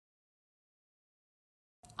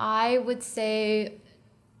I would say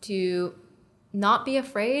to not be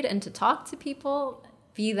afraid and to talk to people,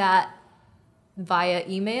 be that via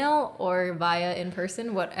email or via in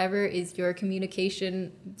person, whatever is your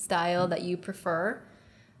communication style that you prefer,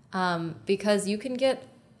 because you can get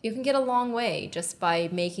a long way just by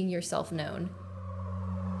making yourself known.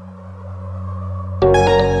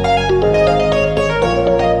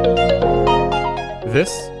 This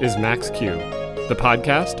is Max Q, the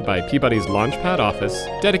podcast by Peabody's Launchpad office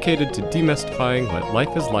dedicated to demystifying what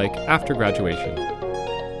life is like after graduation.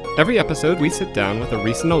 Every episode, we sit down with a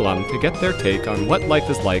recent alum to get their take on what life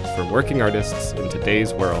is like for working artists in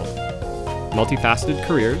today's world. Multifaceted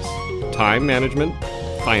careers, time management,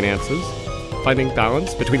 finances, finding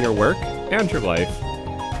balance between your work and your life.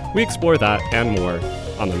 We explore that and more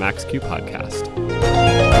on the Max Q podcast.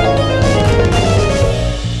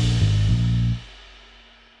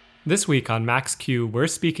 This week on Max Q, we're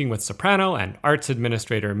speaking with soprano and arts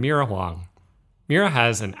administrator Mira Huang. Mira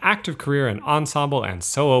has an active career in ensemble and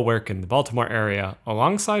solo work in the Baltimore area,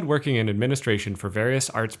 alongside working in administration for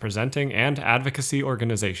various arts presenting and advocacy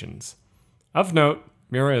organizations. Of note,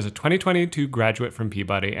 Mira is a 2022 graduate from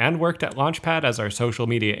Peabody and worked at Launchpad as our social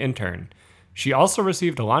media intern. She also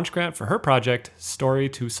received a launch grant for her project, Story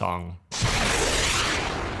to Song.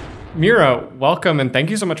 Mira, welcome, and thank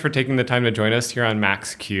you so much for taking the time to join us here on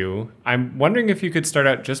Max Q. I'm wondering if you could start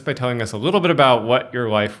out just by telling us a little bit about what your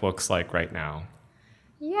life looks like right now.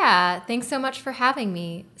 Yeah, thanks so much for having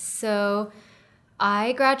me. So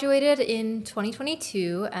I graduated in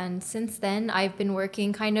 2022, and since then I've been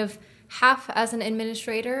working kind of half as an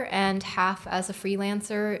administrator and half as a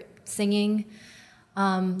freelancer, singing,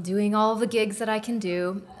 doing all the gigs that I can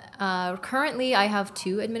do. Currently, I have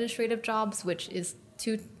 2 administrative jobs, which is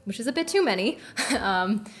a bit too many.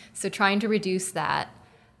 So trying to reduce that.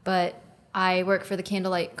 But I work for the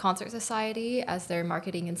Candlelight Concert Society as their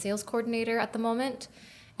marketing and sales coordinator at the moment.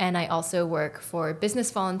 And I also work for Business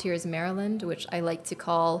Volunteers Maryland, which I like to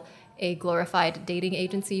call a glorified dating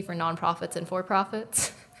agency for nonprofits and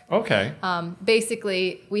for-profits. Okay.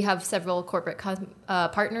 Basically, we have several corporate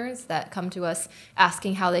partners that come to us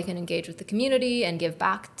asking how they can engage with the community and give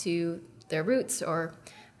back to their roots or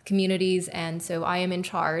communities, and so I am in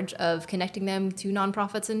charge of connecting them to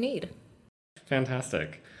nonprofits in need.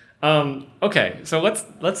 Fantastic. Okay, so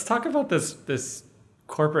let's talk about this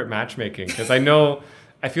corporate matchmaking, because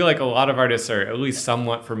I feel like a lot of artists are at least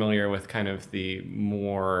somewhat familiar with kind of the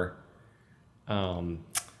more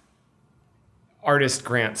artist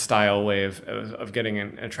grant style way of getting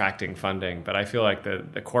and attracting funding, but I feel like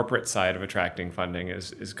the corporate side of attracting funding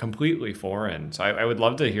is completely foreign. So I would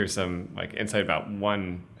love to hear some insight about,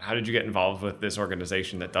 one, how did you get involved with this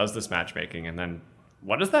organization that does this matchmaking, and then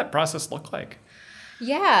what does that process look like?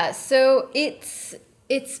 Yeah, so it's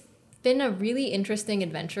been a really interesting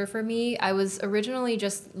adventure for me. I was originally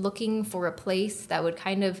just looking for a place that would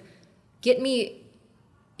kind of get me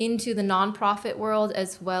into the nonprofit world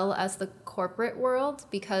as well as the corporate world,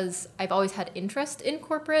 because I've always had interest in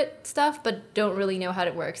corporate stuff, but don't really know how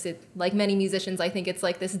it works. Like many musicians, I think it's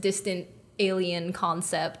like this distant alien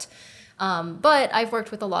concept. But I've worked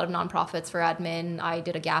with a lot of nonprofits for admin. I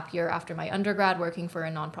did a gap year after my undergrad working for a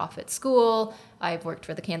nonprofit school. I've worked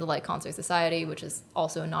for the Candlelight Concert Society, which is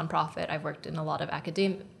also a nonprofit. I've worked in a lot of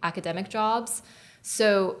academic jobs.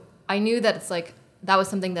 So I knew that that was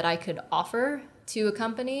something that I could offer to a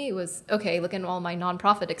company. It was, okay, look at all my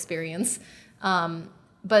nonprofit experience.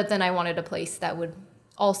 But then I wanted a place that would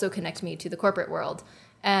also connect me to the corporate world.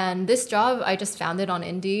 And this job, I just found it on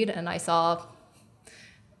Indeed, and I saw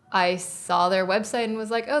their website and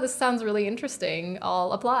was like, oh, this sounds really interesting.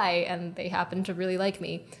 I'll apply. And they happened to really like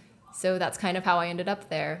me. So that's kind of how I ended up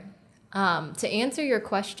there. To answer your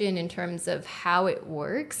question in terms of how it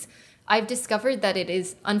works, I've discovered that it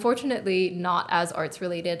is unfortunately not as arts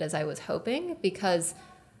related as I was hoping, because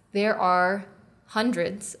there are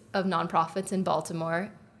hundreds of nonprofits in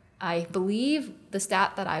Baltimore. I believe the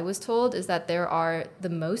stat that I was told is that there are the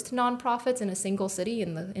most nonprofits in a single city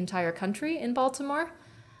in the entire country in Baltimore.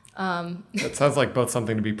 That sounds like both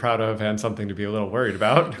something to be proud of and something to be a little worried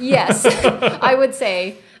about. Yes, I would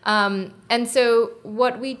say. And so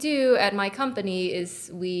what we do at my company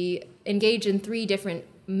is we engage in 3 different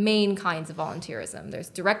main kinds of volunteerism. There's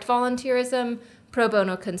direct volunteerism, pro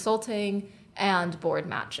bono consulting, and board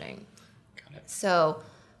matching. Got it. So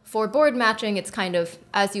for board matching, it's kind of,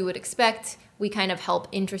 as you would expect, we kind of help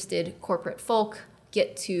interested corporate folk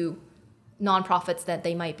get to nonprofits that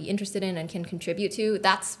they might be interested in and can contribute to.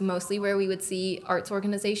 That's mostly where we would see arts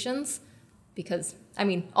organizations, because,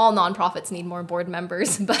 all nonprofits need more board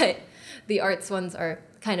members, but the arts ones are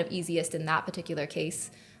kind of easiest in that particular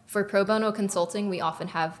case. For pro bono consulting, we often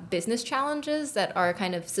have business challenges that are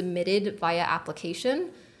kind of submitted via application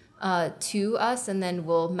to us, and then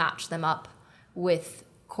we'll match them up with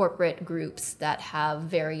corporate groups that have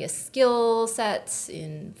various skill sets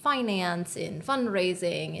in finance, in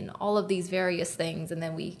fundraising, in all of these various things, and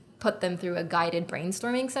then we put them through a guided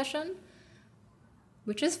brainstorming session,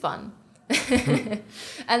 which is fun.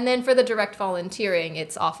 And then for the direct volunteering,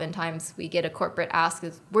 it's oftentimes we get a corporate ask,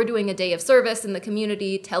 is we're doing a day of service in the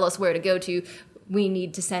community, tell us where to go to. We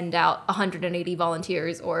need to send out 180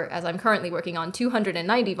 volunteers, or as I'm currently working on,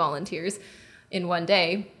 290 volunteers in one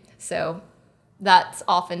day. So that's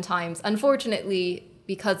oftentimes, unfortunately,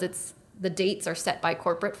 because the dates are set by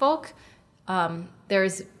corporate folk,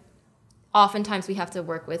 there's oftentimes we have to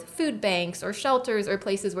work with food banks or shelters or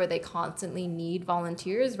places where they constantly need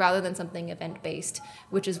volunteers rather than something event-based,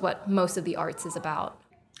 which is what most of the arts is about.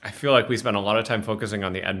 I feel like we spend a lot of time focusing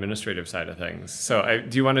on the administrative side of things. So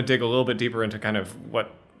do you want to dig a little bit deeper into kind of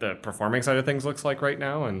what the performing side of things looks like right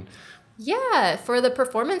now? And yeah, for the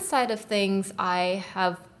performance side of things, I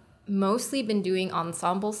have mostly been doing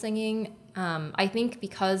ensemble singing. I think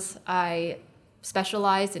because I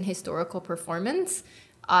specialized in historical performance,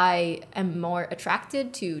 I am more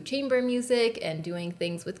attracted to chamber music and doing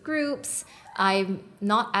things with groups. I'm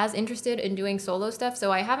not as interested in doing solo stuff,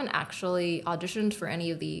 so I haven't actually auditioned for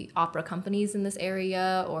any of the opera companies in this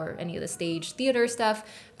area or any of the stage theater stuff,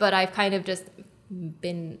 but I've kind of just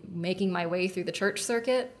been making my way through the church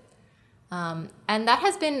circuit. And that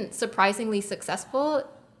has been surprisingly successful,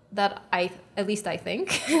 at least I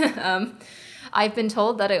think. I've been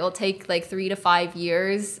told that it will take like 3 to 5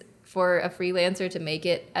 years for a freelancer to make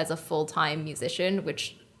it as a full-time musician,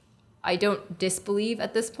 which I don't disbelieve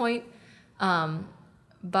at this point.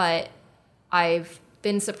 But I've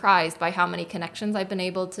been surprised by how many connections I've been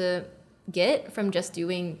able to get from just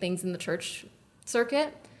doing things in the church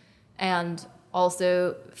circuit, and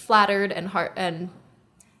also flattered and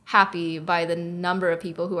happy by the number of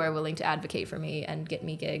people who are willing to advocate for me and get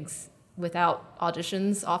me gigs without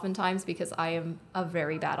auditions oftentimes, because I am a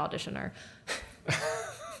very bad auditioner.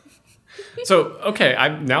 So, okay,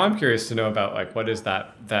 I'm curious to know about like what is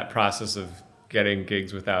that process of getting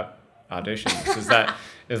gigs without auditions?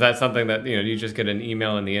 Is that something that you just get an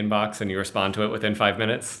email in the inbox and you respond to it within 5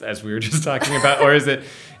 minutes, as we were just talking about, or is it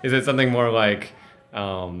something more like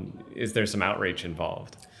is there some outreach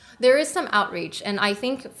involved? There is some outreach, and I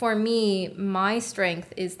think for me, my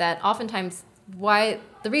strength is that oftentimes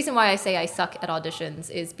the reason why I say I suck at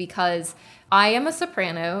auditions is because I am a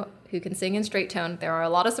soprano who can sing in straight tone. There are a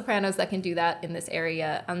lot of sopranos that can do that in this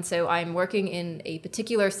area, and so I'm working in a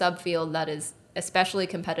particular subfield that is especially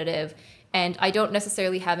competitive, and I don't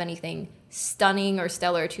necessarily have anything stunning or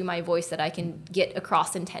stellar to my voice that I can get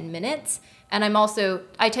across in 10 minutes, and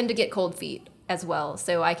I tend to get cold feet as well,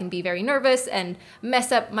 so I can be very nervous and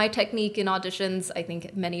mess up my technique in auditions. I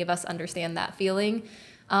think many of us understand that feeling.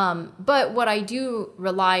 But what I do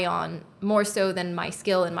rely on more so than my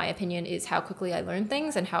skill, in my opinion, is how quickly I learn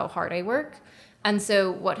things and how hard I work. And so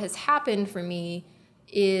what has happened for me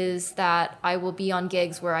is that I will be on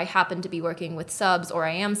gigs where I happen to be working with subs, or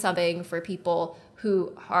I am subbing for people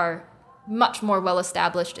who are much more well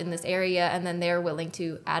established in this area, and then they're willing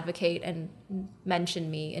to advocate and mention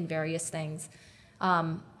me in various things.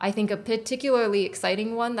 I think a particularly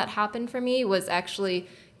exciting one that happened for me was actually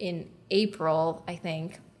in April, I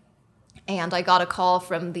think, and I got a call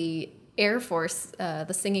from the Air Force,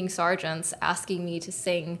 the singing sergeants, asking me to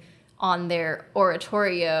sing on their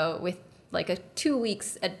oratorio with like a 2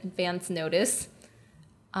 weeks advance notice.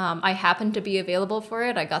 I happened to be available for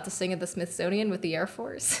it. I got to sing at the Smithsonian with the Air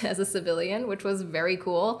Force as a civilian, which was very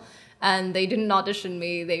cool. And they didn't audition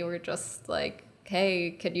me. They were just like,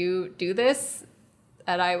 hey, can you do this?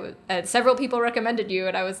 And several people recommended you,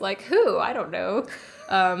 and I was like, who? I don't know.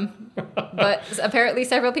 But apparently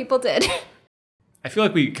several people did. I feel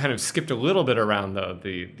like we kind of skipped a little bit around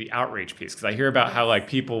the outreach piece, because I hear about how like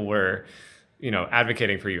people were,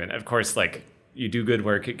 advocating for you, and of course like you do good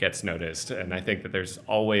work, it gets noticed, and I think that there's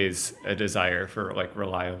always a desire for like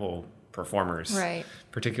reliable performers, right?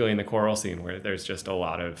 Particularly in the choral scene where there's just a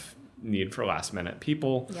lot of need for last minute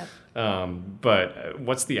people. Yep. But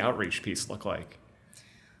what's the outreach piece look like?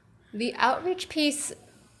 The outreach piece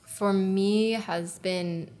for me has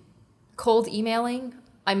been cold emailing.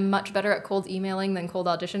 I'm much better at cold emailing than cold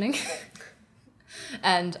auditioning.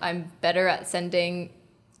 And I'm better at sending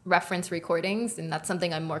reference recordings, and that's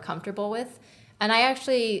something I'm more comfortable with. And I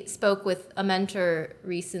actually spoke with a mentor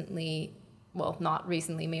recently, well, not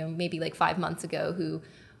recently, maybe like 5 months ago, who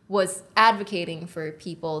was advocating for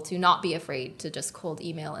people to not be afraid to just cold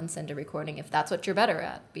email and send a recording if that's what you're better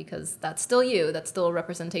at, because that's still you. That's still a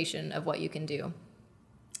representation of what you can do.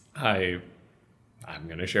 I'm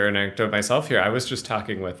going to share an anecdote myself here. I was just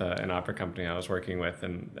talking with an opera company I was working with,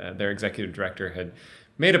 and their executive director had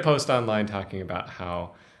made a post online talking about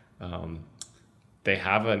how they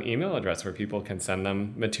have an email address where people can send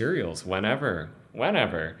them materials whenever.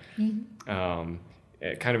 Mm-hmm.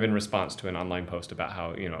 Kind of in response to an online post about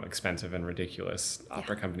how, expensive and ridiculous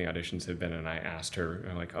opera company auditions have been. And I asked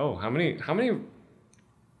her, like, oh, how many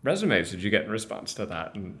resumes did you get in response to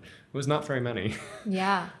that? And it was not very many.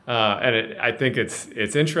 Yeah. I think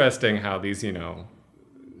it's interesting how these, the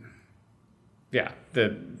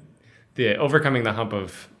overcoming the hump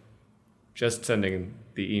of just sending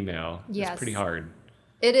the email is pretty hard.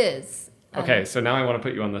 It is. Okay, so now I want to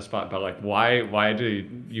put you on the spot, but like, why do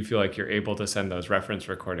you feel like you're able to send those reference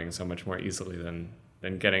recordings so much more easily than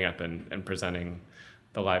getting up and presenting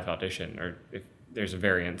the live audition? Or if there's a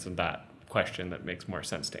variance of that question that makes more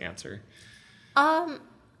sense to answer?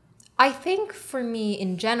 I think for me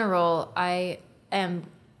in general, I am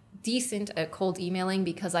decent at cold emailing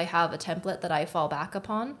because I have a template that I fall back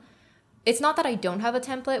upon. It's not that I don't have a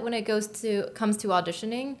template when it comes to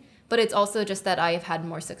auditioning, but it's also just that I have had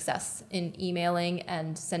more success in emailing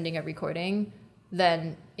and sending a recording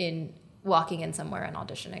than in walking in somewhere and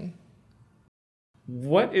auditioning.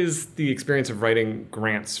 What is the experience of writing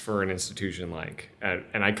grants for an institution like?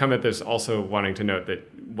 And I come at this also wanting to note that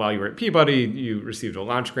while you were at Peabody, you received a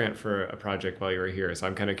launch grant for a project while you were here. So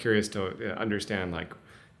I'm kind of curious to understand, like,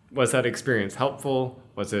 was that experience helpful?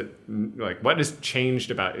 Was it like, what has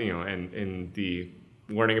changed about, in the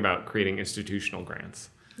learning about creating institutional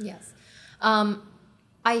grants? Yes.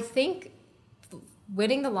 I think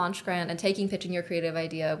winning the launch grant and taking Pitching Your Creative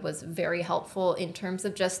Idea was very helpful in terms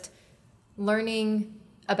of just learning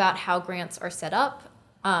about how grants are set up.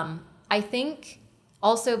 I think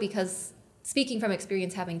also because, speaking from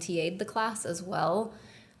experience having TA'd the class as well,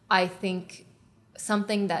 I think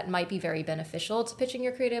something that might be very beneficial to Pitching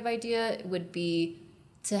Your Creative Idea would be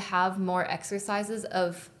to have more exercises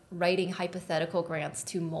of writing hypothetical grants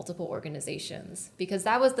to multiple organizations, because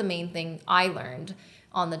that was the main thing I learned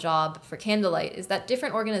on the job for Candlelight, is that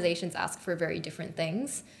different organizations ask for very different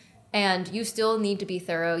things, and you still need to be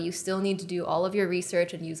thorough. You still need to do all of your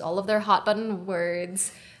research and use all of their hot button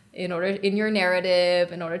words in your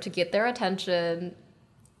narrative in order to get their attention.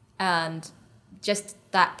 And just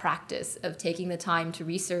that practice of taking the time to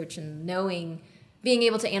research and being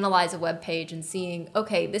able to analyze a web page and seeing,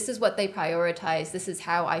 okay, this is what they prioritize, this is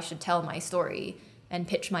how I should tell my story and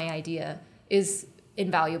pitch my idea, is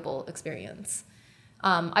invaluable experience.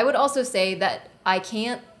 I would also say that I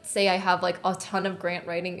can't say I have like a ton of grant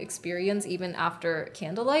writing experience even after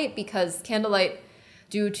Candlelight, because Candlelight,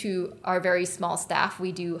 due to our very small staff,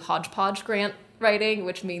 we do hodgepodge grant writing,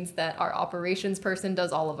 which means that our operations person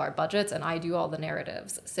does all of our budgets and I do all the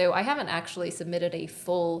narratives. So I haven't actually submitted a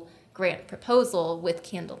full grant proposal with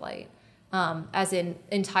Candlelight, as in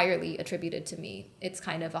entirely attributed to me. It's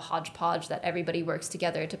kind of a hodgepodge that everybody works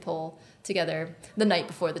together to pull together the night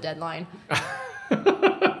before the deadline.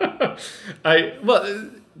 But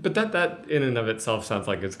that in and of itself sounds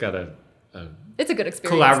like it's got it's a good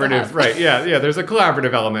experience. Collaborative, right? Yeah. There's a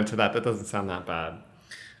collaborative element to that doesn't sound that bad.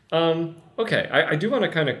 Okay, I do want to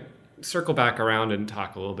kind of circle back around and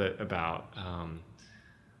talk a little bit about.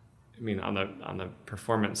 On the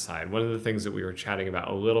performance side, one of the things that we were chatting about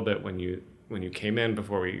a little bit when you came in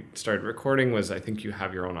before we started recording was, I think you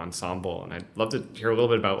have your own ensemble, and I'd love to hear a little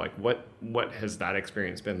bit about like what has that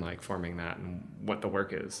experience been like, forming that, and what the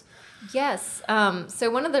work is. Yes. So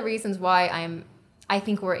one of the reasons why I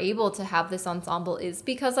think we're able to have this ensemble is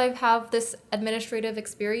because I have this administrative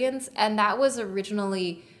experience, and that was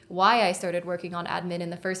originally why I started working on admin in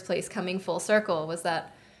the first place. Coming full circle was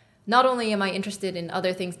that not only am I interested in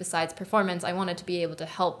other things besides performance, I wanted to be able to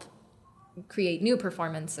help create new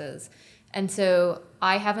performances. And so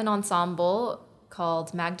I have an ensemble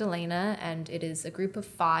called Magdalena, and it is a group of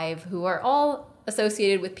 5 who are all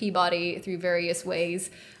associated with Peabody through various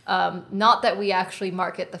ways. Not that we actually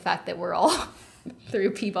market the fact that we're all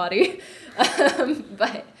through Peabody,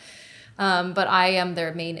 but I am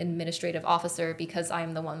their main administrative officer because I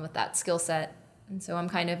am the one with that skill set. And so I'm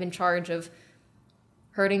kind of in charge of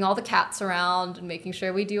herding all the cats around and making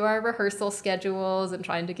sure we do our rehearsal schedules and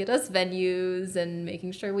trying to get us venues and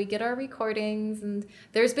making sure we get our recordings. And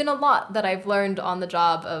there's been a lot that I've learned on the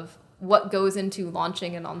job of what goes into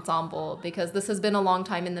launching an ensemble, because this has been a long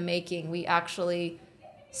time in the making. We actually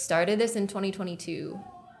started this in 2022.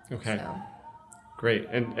 Okay. So. Great.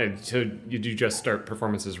 And so did you just start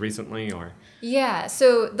performances recently, or? Yeah,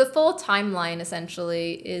 so the full timeline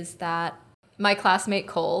essentially is that my classmate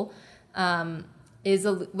Cole was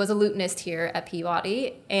a lutenist here at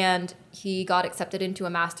Peabody, and he got accepted into a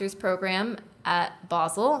master's program at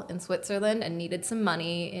Basel in Switzerland and needed some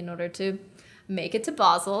money in order to make it to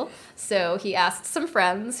Basel. So he asked some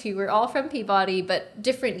friends who were all from Peabody, but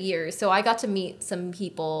different years. So I got to meet some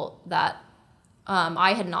people that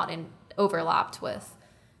I had not overlapped with,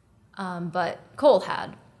 but Cole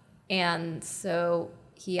had. And so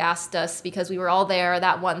he asked us, because we were all there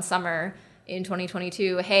that one summer in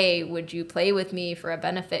 2022, hey, would you play with me for a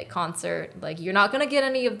benefit concert? Like, you're not going to get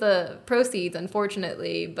any of the proceeds,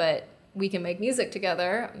 unfortunately, but we can make music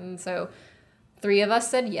together. And so 3 of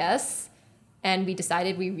us said yes, and we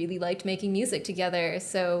decided we really liked making music together.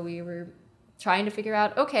 So we were trying to figure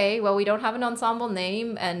out, okay, well, we don't have an ensemble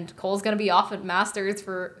name, and Cole's going to be off at Masters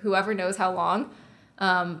for whoever knows how long.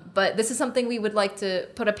 But this is something we would like to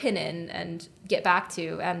put a pin in and get back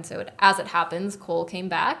to. And so as it happens, Cole came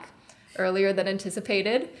back earlier than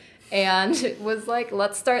anticipated and was like,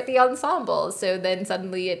 let's start the ensemble. So then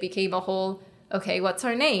suddenly it became a whole, okay, what's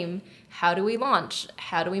our name? How do we launch?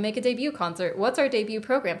 How do we make a debut concert? What's our debut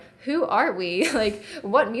program? Who are we? Like,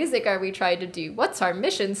 what music are we trying to do? What's our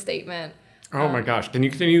mission statement? Oh my gosh. Can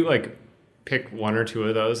you like pick 1 or 2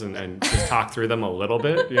 of those and just talk through them a little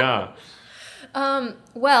bit? Yeah.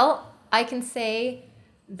 Well, I can say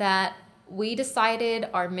that we decided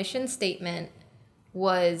our mission statement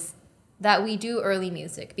was that we do early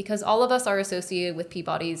music, because all of us are associated with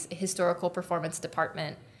Peabody's historical performance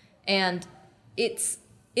department. And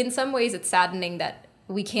in some ways it's saddening that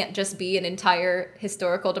we can't just be an entire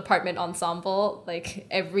historical department ensemble. Like,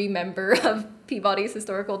 every member of Peabody's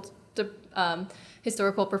historical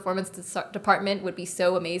performance department would be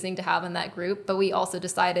so amazing to have in that group. But we also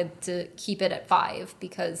decided to keep it at 5,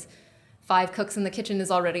 because 5 cooks in the kitchen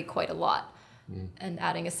is already quite a lot. And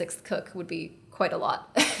adding a 6th cook would be quite a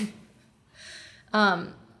lot.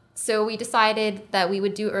 So we decided that we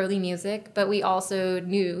would do early music, but we also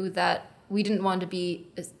knew that we didn't want to be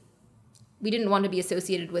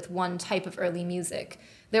associated with one type of early music.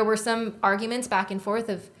 There were some arguments back and forth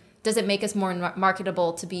of, does it make us more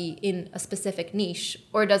marketable to be in a specific niche,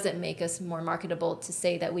 or does it make us more marketable to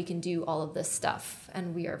say that we can do all of this stuff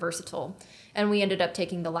and we are versatile? And we ended up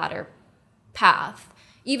taking the latter path,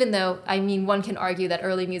 even though, I mean, one can argue that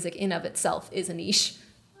early music in of itself is a niche.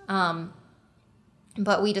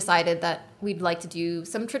 But we decided that we'd like to do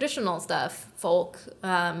some traditional stuff, folk,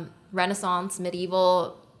 Renaissance,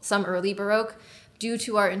 medieval, some early Baroque. Due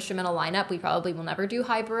to our instrumental lineup, we probably will never do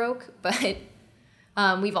high Baroque, but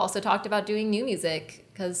we've also talked about doing new music,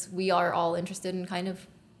 because we are all interested in kind of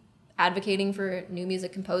advocating for new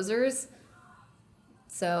music composers.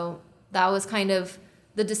 So that was kind of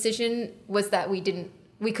the decision, was that we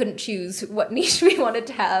couldn't choose what niche we wanted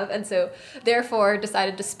to have, and so therefore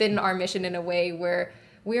decided to spin our mission in a way where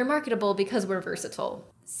we are marketable because we're versatile.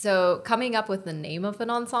 So coming up with the name of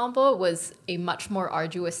an ensemble was a much more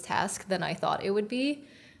arduous task than I thought it would be,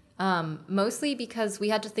 mostly because we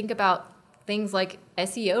had to think about things like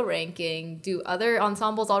SEO ranking. Do other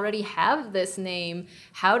ensembles already have this name?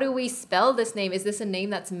 How do we spell this name? Is this a name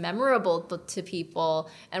that's memorable to people?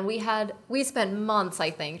 And we spent months,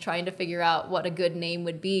 I think, trying to figure out what a good name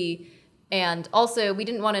would be. And also, we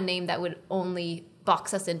didn't want a name that would only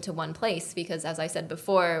box us into one place, because, as I said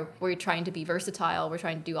before, we're trying to be versatile. We're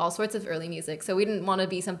trying to do all sorts of early music. So we didn't want to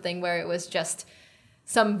be something where it was just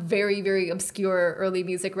some very, very obscure early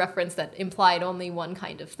music reference that implied only one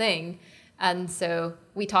kind of thing. And so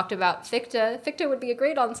we talked about Ficta. Ficta would be a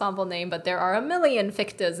great ensemble name, but there are a million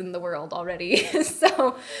Fictas in the world already.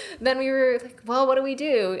 So then we were like, well, what do we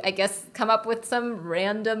do? I guess come up with some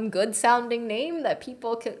random good-sounding name that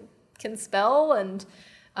people can spell. And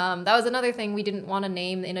that was another thing. We didn't want a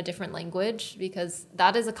name in a different language, because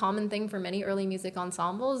that is a common thing for many early music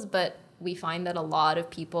ensembles. But we find that a lot of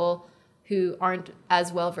people who aren't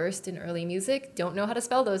as well-versed in early music don't know how to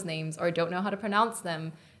spell those names, or don't know how to pronounce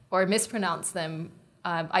them, or mispronounce them.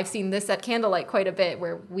 I've seen this at Candlelight quite a bit,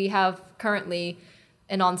 where we have currently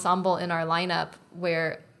an ensemble in our lineup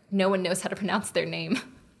where no one knows how to pronounce their name,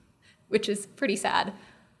 which is pretty sad.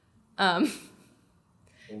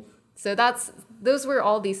 So those were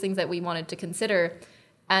all these things that we wanted to consider.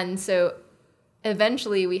 And so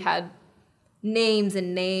eventually we had names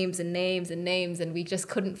and names and names and names, and we just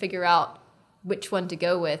couldn't figure out which one to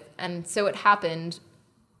go with. And so it happened.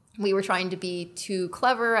 We were trying to be too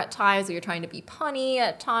clever at times. We were trying to be punny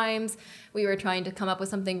at times. We were trying to come up with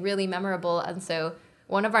something really memorable. And so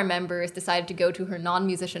one of our members decided to go to her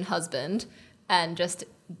non-musician husband and just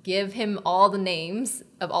give him all the names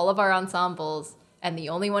of all of our ensembles. And the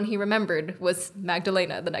only one he remembered was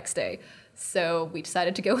Magdalena the next day. So we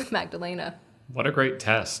decided to go with Magdalena. What a great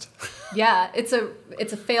test. Yeah, it's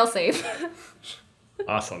a fail-safe.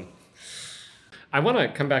 Awesome. I want to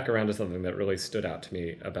come back around to something that really stood out to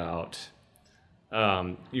me about,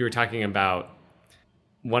 you were talking about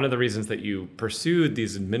one of the reasons that you pursued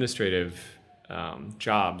these administrative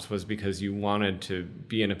jobs was because you wanted to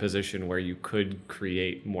be in a position where you could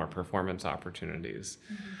create more performance opportunities.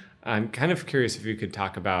 Mm-hmm. I'm kind of curious if you could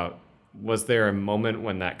talk about, was there a moment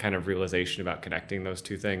when that kind of realization about connecting those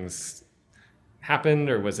two things happened,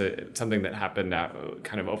 or was it something that happened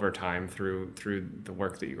kind of over time through the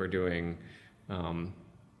work that you were doing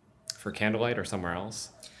for Candlelight or somewhere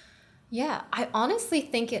else? Yeah, I honestly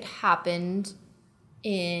think it happened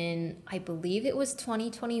in, I believe it was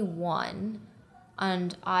 2021,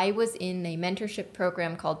 and I was in a mentorship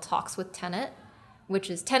program called Talks with Tenet,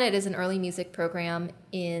 Tenet is an early music program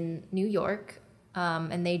in New York,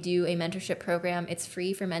 and they do a mentorship program. It's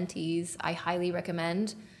free for mentees. I highly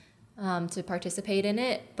recommend to participate in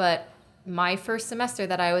it. But my first semester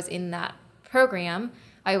that I was in that program,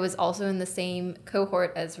 I was also in the same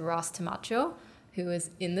cohort as Ross Tamacho, who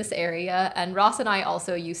is in this area. And Ross and I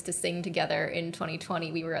also used to sing together in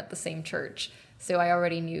 2020. We were at the same church, so I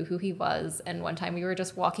already knew who he was. And one time we were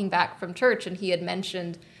just walking back from church and he had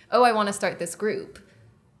mentioned, oh, I want to start this group.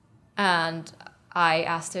 And I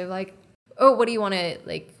asked him, like, oh, what do you want to,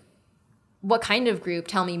 like, what kind of group?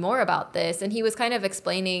 Tell me more about this. And he was kind of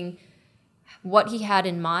explaining what he had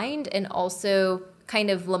in mind and also kind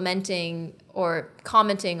of lamenting or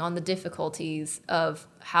commenting on the difficulties of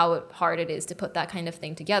how hard it is to put that kind of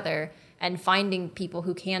thing together and finding people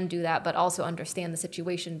who can do that but also understand the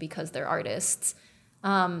situation because they're artists.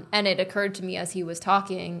 And it occurred to me as he was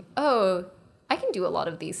talking, oh, I can do a lot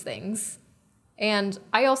of these things. And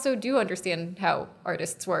I also do understand how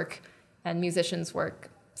artists work and musicians work.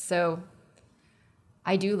 So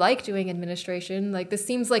I do like doing administration. Like, this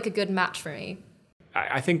seems like a good match for me.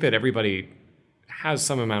 I think that everybody has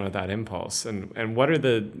some amount of that impulse. And what are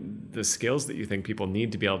the skills that you think people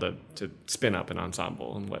need to be able to spin up an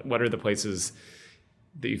ensemble? And what are the places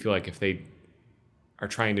that you feel like if they are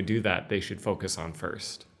trying to do that, they should focus on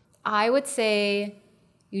first? I would say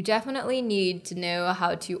you definitely need to know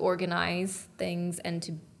how to organize things and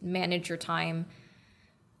to manage your time.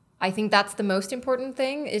 I think that's the most important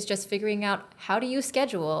thing, is just figuring out, how do you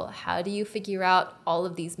schedule? How do you figure out all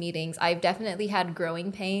of these meetings? I've definitely had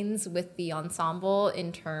growing pains with the ensemble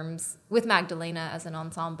with Magdalena as an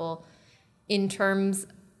ensemble, in terms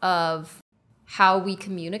of how we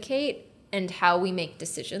communicate and how we make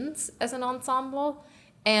decisions as an ensemble.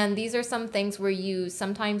 And these are some things where you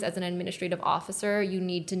sometimes, as an administrative officer, you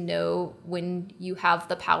need to know when you have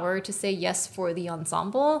the power to say yes for the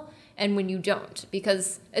ensemble and when you don't.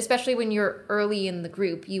 Because especially when you're early in the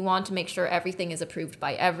group, you want to make sure everything is approved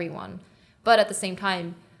by everyone. But at the same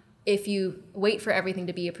time, if you wait for everything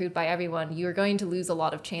to be approved by everyone, you're going to lose a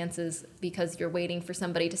lot of chances because you're waiting for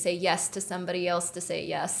somebody to say yes to somebody else to say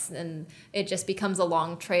yes. And it just becomes a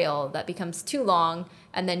long trail that becomes too long.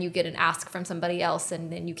 And then you get an ask from somebody else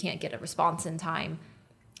and then you can't get a response in time.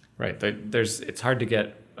 Right. It's hard to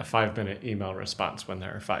get a 5-minute email response when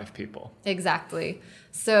there are 5 people. Exactly.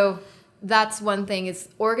 So that's one thing, is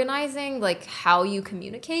organizing like how you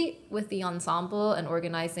communicate with the ensemble and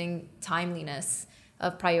organizing timeliness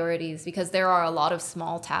of priorities, because there are a lot of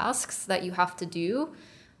small tasks that you have to do,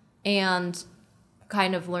 and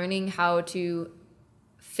kind of learning how to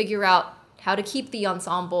figure out how to keep the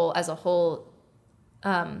ensemble as a whole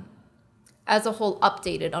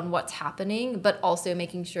updated on what's happening, but also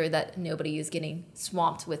making sure that nobody is getting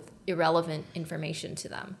swamped with irrelevant information to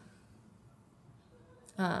them.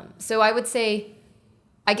 So I would say,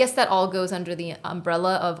 I guess that all goes under the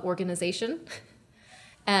umbrella of organization.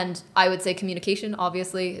 And I would say communication,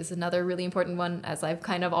 obviously, is another really important one, as I've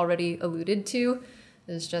kind of already alluded to,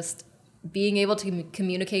 is just being able to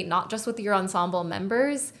communicate not just with your ensemble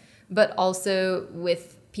members, but also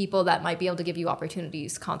with people that might be able to give you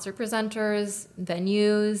opportunities, concert presenters,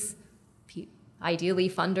 venues, ideally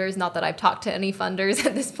funders, not that I've talked to any funders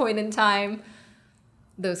at this point in time,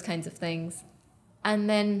 those kinds of things. And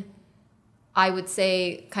then I would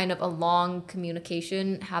say kind of a long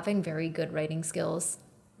communication, having very good writing skills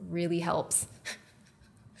really helps.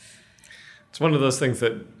 It's one of those things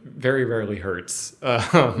that very rarely hurts.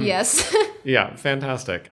 Yes. Yeah,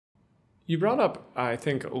 fantastic. You brought up, I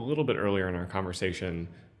think, a little bit earlier in our conversation,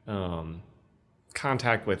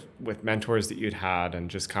 contact with mentors that you'd had and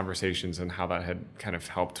just conversations and how that had kind of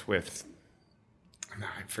helped with,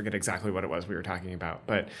 I forget exactly what it was we were talking about,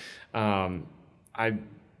 but I'd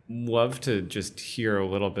love to just hear a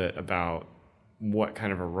little bit about what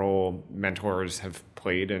kind of a role mentors have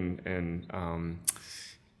played in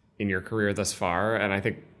your career thus far. And I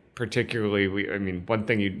think particularly, one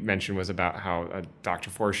thing you mentioned was about how Dr.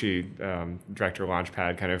 Forshee, director of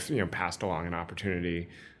Launchpad, kind of, passed along an opportunity.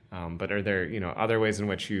 But are there, other ways in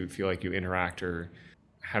which you feel like you interact or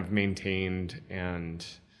have maintained and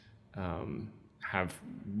have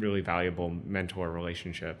really valuable mentor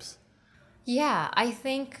relationships? Yeah, I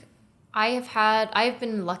think I've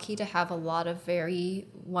been lucky to have a lot of very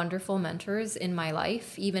wonderful mentors in my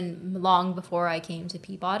life, even long before I came to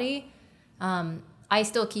Peabody. I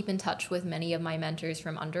still keep in touch with many of my mentors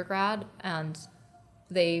from undergrad, and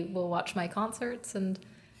they will watch my concerts and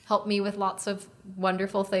help me with lots of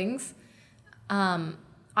wonderful things.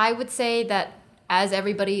 I would say that as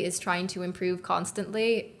everybody is trying to improve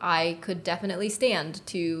constantly, I could definitely stand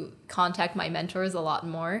to contact my mentors a lot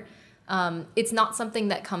more. It's not something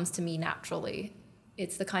that comes to me naturally.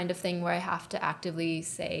 It's the kind of thing where I have to actively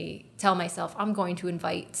tell myself, I'm going to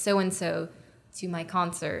invite so-and-so to my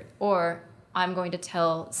concert, or I'm going to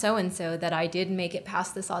tell so-and-so that I did make it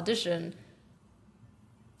past this audition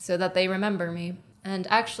so that they remember me. And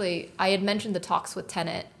actually, I had mentioned the Talks with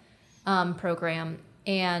Tenet program,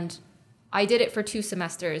 and I did it for 2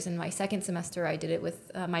 semesters. In my second semester, I did it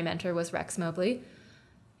with my mentor was Rex Mobley.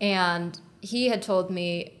 And he had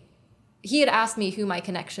asked me who my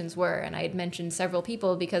connections were, and I had mentioned several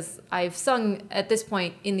people because I've sung at this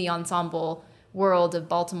point in the ensemble world of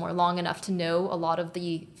Baltimore long enough to know a lot of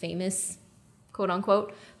the famous, quote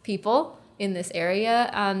unquote, people in this area.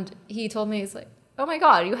 And he told me, he's like, oh my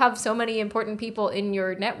God, you have so many important people in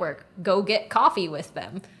your network. Go get coffee with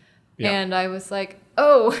them. Yeah. And I was like,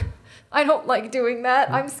 oh, I don't like doing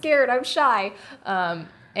that. I'm scared. I'm shy.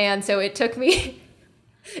 And so it took me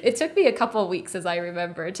a couple of weeks, as I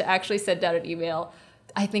remember, to actually send out an email.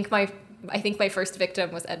 I think my first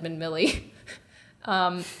victim was Edmund Milley.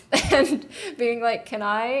 And being like, can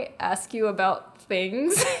I ask you about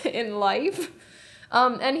things in life?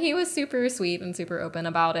 And he was super sweet and super open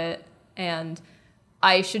about it. And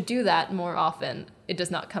I should do that more often. It does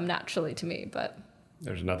not come naturally to me, but...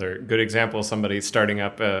 There's another good example of somebody starting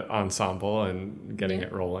up an ensemble and getting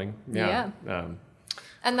it rolling. Yeah.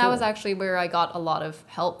 And that was actually where I got a lot of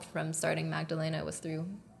help from starting Magdalena, was through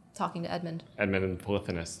talking to Edmund. Edmund and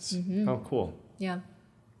polyphonists. Mm-hmm. Oh, cool. Yeah.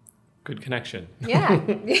 Good connection. Yeah.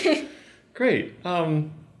 Great.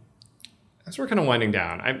 As we're kind of winding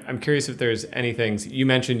down, I'm curious if there's anything. You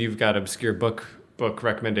mentioned you've got obscure book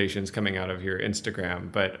recommendations coming out of your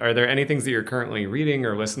Instagram, but are there any things that you're currently reading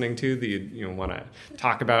or listening to that you want to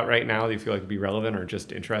talk about right now that you feel like would be relevant or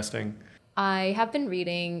just interesting? I have been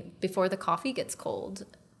reading Before the Coffee Gets Cold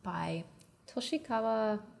by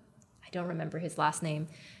Toshikawa. I don't remember his last name.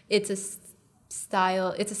 It's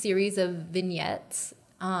a series of vignettes,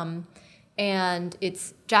 and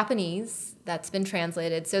it's Japanese that's been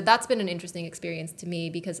translated. So that's been an interesting experience to me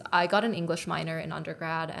because I got an English minor in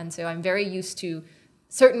undergrad, and so I'm very used to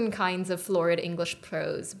certain kinds of florid English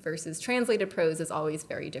prose versus translated prose is always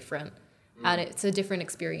very different, and it's a different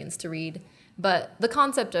experience to read. But the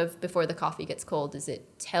concept of Before the Coffee Gets Cold is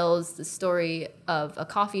it tells the story of a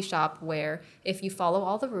coffee shop where if you follow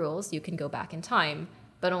all the rules, you can go back in time,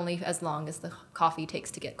 but only as long as the coffee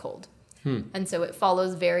takes to get cold. And so it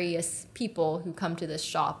follows various people who come to this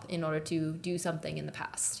shop in order to do something in the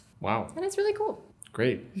past. Wow. And it's really cool.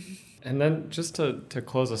 Great. And then just to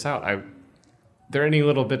close us out, there any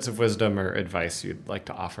little bits of wisdom or advice you'd like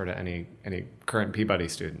to offer to any current Peabody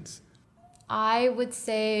students? I would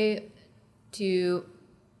say to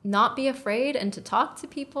not be afraid and to talk to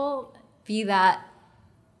people, be that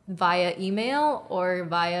via email or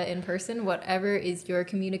via in person, whatever is your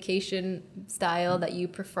communication style that you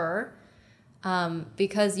prefer.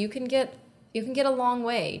 Because you can get a long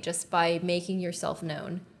way just by making yourself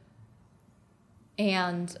known.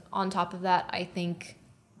 And on top of that, I think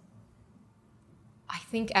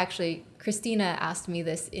actually Christina asked me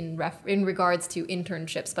this in regards to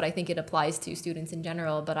internships, but I think it applies to students in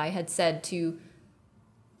general. But I had said to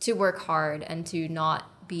work hard and to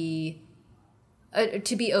not be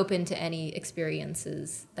to be open to any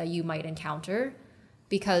experiences that you might encounter,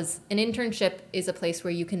 because an internship is a place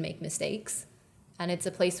where you can make mistakes. And it's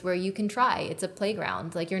a place where you can try. It's a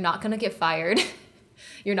playground. Like, you're not going to get fired.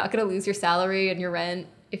 You're not going to lose your salary and your rent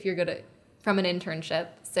from an internship.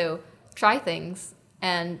 So try things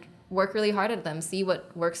and work really hard at them. See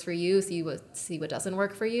what works for you. See what doesn't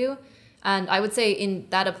work for you. And I would say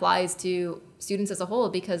that applies to students as a whole,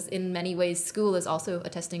 because in many ways, school is also a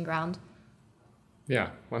testing ground. Yeah,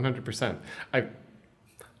 100%.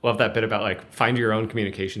 love that bit about like find your own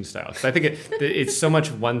communication style. Because I think it's so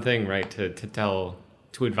much one thing, right, to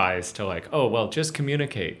advise to like, oh, well, just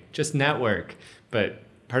communicate, just network. But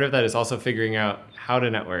part of that is also figuring out how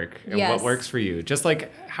to network and what works for you. Just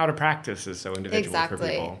like how to practice is so individual for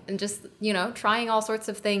people. And just, trying all sorts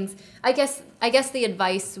of things. I guess the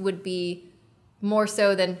advice would be more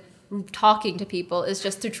so than talking to people is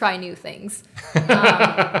just to try new things.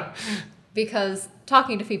 Because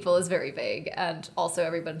talking to people is very vague, and also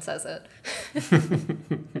everyone says it.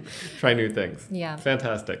 Try new things. Yeah.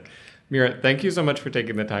 Fantastic. Mira, thank you so much for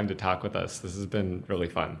taking the time to talk with us. This has been really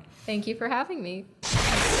fun. Thank you for having me.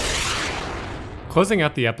 Closing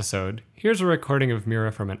out the episode, here's a recording of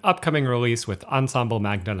Mira from an upcoming release with Ensemble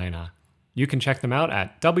Magdalena. You can check them out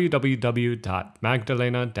at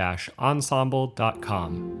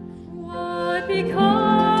www.magdalena-ensemble.com.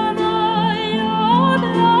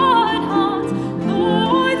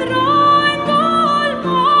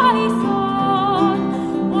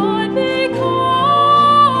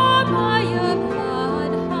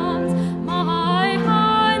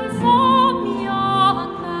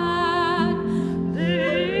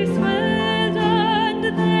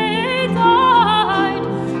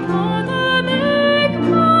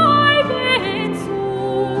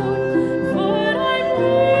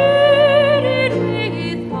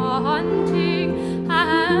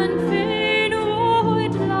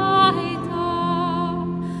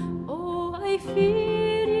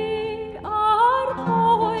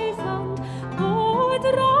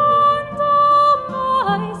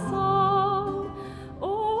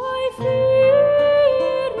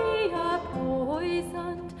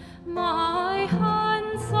 My heart.